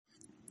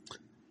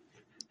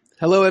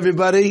Hello,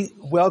 everybody.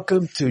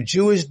 Welcome to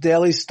Jewish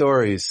Daily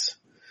Stories.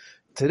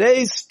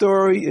 Today's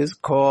story is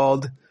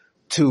called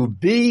To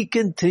Be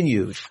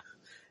Continued,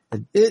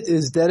 and it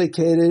is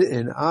dedicated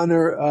in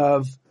honor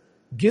of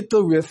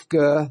Gittel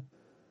Rivka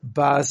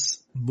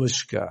Bas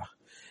Mushka.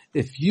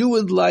 If you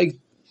would like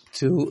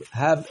to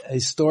have a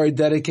story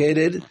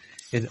dedicated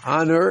in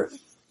honor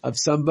of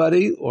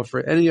somebody or for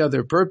any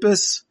other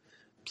purpose,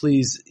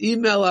 please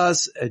email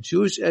us at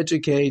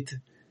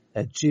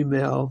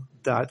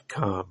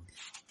jewisheducate@gmail.com.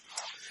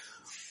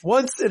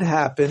 Once it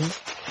happened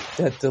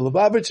that the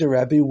Lubavitcher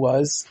Rebbe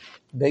was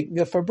making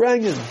a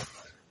Farbrengen.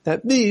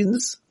 That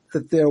means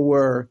that there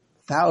were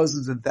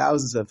thousands and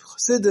thousands of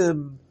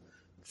Chassidim,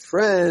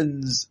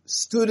 friends,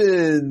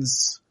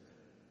 students,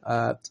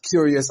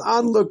 curious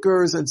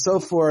onlookers, and so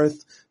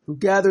forth, who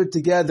gathered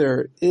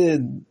together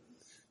in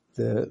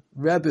the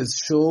Rebbe's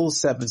shul,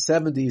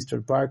 770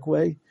 Eastern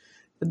Parkway,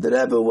 and the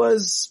Rebbe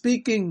was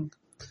speaking.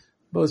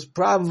 Most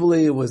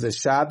probably it was a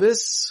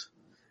Shabbos,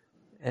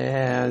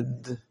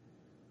 and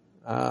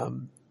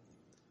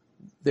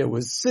there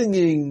was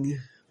singing,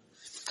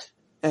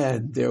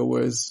 and there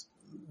was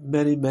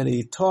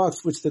many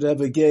talks which the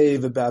Rebbe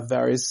gave about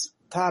various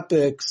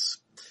topics,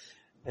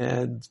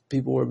 and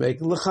people were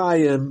making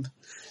l'chaim,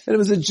 and it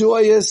was a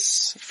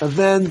joyous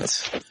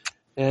event,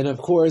 and of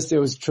course there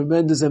was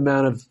tremendous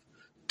amount of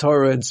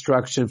Torah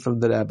instruction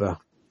from the Rebbe.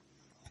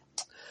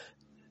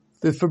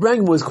 The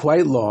Farbrengen was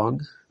quite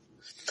long,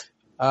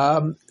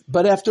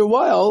 but after a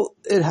while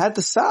it had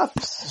to stop.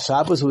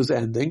 Shabbos was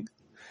ending,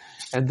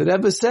 and the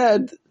Rebbe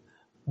said,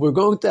 we're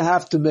going to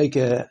have to make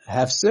a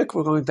hefsek,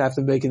 we're going to have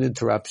to make an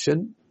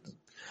interruption,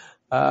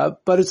 but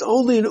it's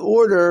only in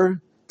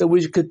order that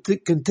we could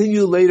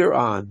continue later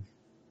on.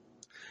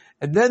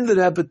 And then the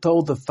Rebbe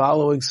told the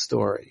following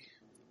story.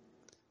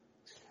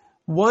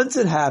 Once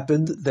it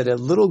happened that a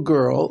little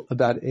girl,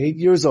 about 8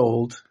 years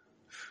old,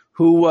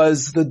 who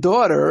was the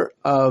daughter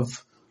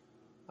of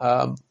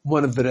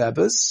one of the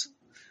Rebbes,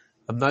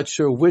 I'm not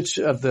sure which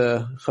of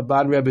the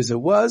Chabad Rebbes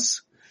it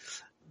was,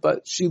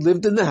 but she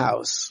lived in the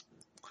house.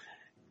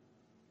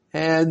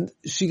 And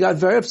she got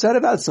very upset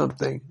about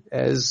something,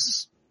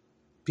 as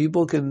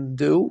people can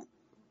do,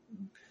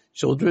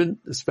 children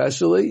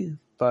especially,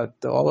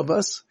 but all of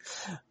us.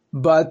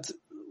 But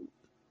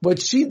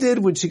what she did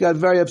when she got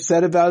very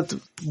upset about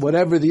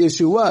whatever the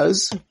issue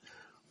was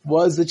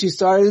that she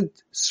started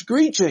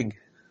screeching.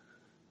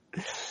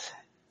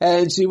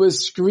 And she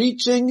was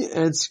screeching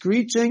and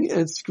screeching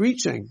and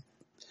screeching.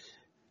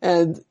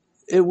 And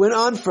it went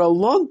on for a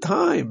long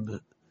time,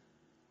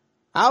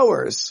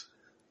 hours.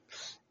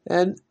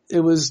 And it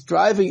was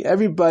driving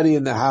everybody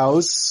in the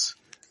house,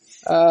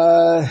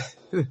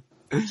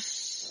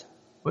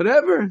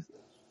 whatever.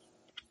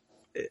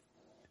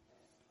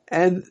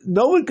 And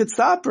no one could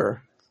stop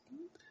her.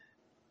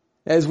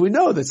 As we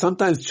know that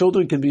sometimes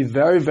children can be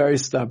very, very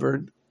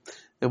stubborn.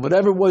 And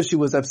whatever it was she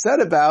was upset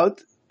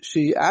about,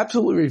 she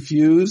absolutely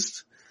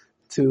refused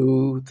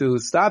to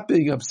stop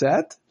being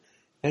upset.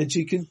 And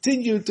she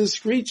continued to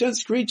screech and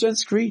screech and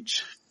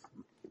screech.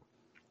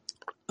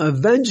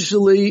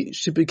 Eventually,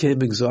 she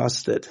became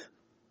exhausted.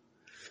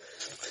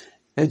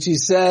 And she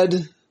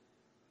said,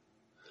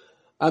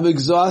 I'm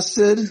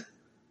exhausted.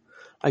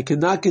 I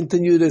cannot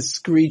continue to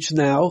screech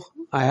now.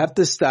 I have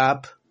to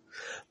stop.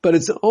 But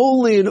it's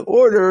only in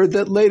order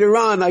that later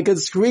on I can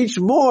screech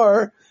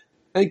more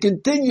and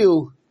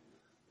continue.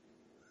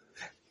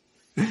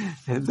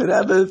 And the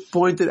Rebbe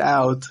pointed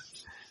out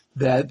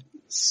that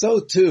so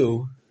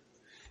too,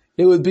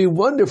 it would be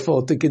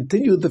wonderful to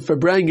continue the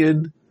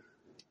Farbrengen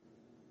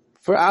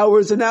for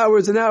hours and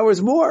hours and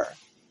hours more.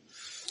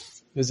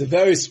 It was a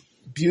very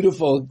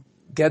beautiful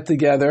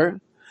get-together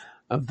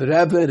of the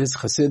Rebbe and his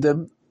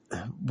Chassidim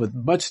with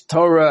much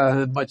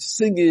Torah and much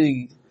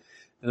singing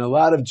and a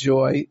lot of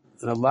joy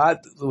and a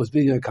lot was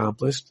being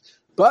accomplished.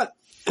 But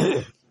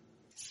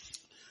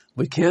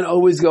we can't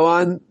always go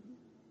on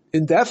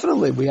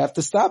indefinitely. We have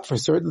to stop for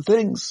certain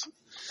things.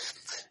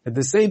 And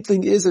the same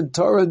thing is in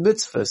Torah and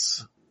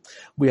mitzvahs.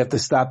 We have to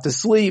stop to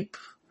sleep.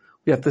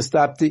 We have to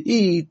stop to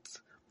eat.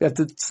 We have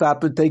to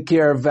stop and take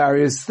care of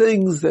various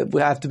things that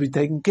we have to be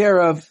taken care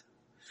of.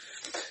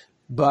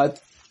 But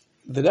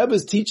the Rebbe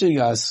is teaching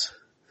us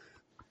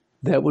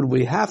that when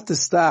we have to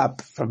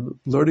stop from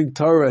learning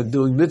Torah and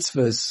doing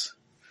mitzvahs,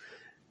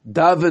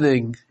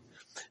 davening,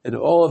 and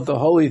all of the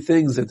holy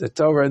things that the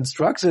Torah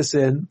instructs us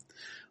in,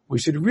 we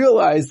should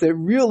realize that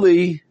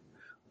really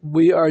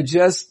we are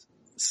just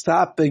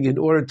stopping in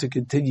order to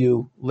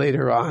continue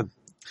later on.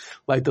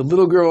 Like the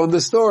little girl in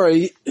the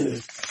story,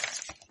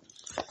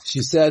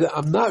 she said,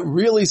 I'm not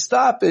really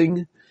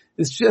stopping.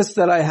 It's just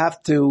that I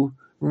have to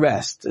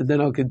rest and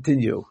then I'll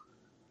continue.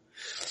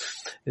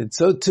 And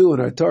so too in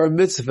our Torah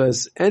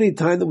mitzvahs, any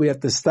time that we have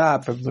to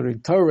stop from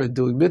learning Torah and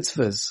doing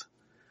mitzvahs,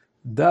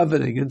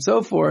 davening and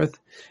so forth,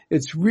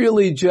 it's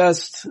really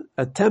just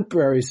a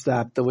temporary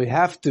stop that we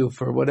have to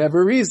for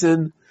whatever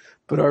reason,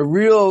 but our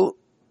real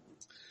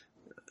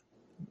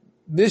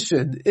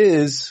mission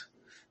is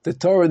the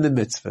Torah and the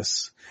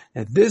mitzvahs.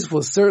 And this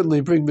will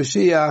certainly bring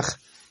Mashiach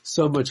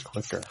so much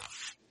quicker.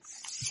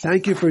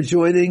 Thank you for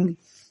joining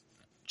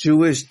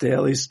Jewish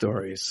Daily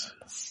Stories.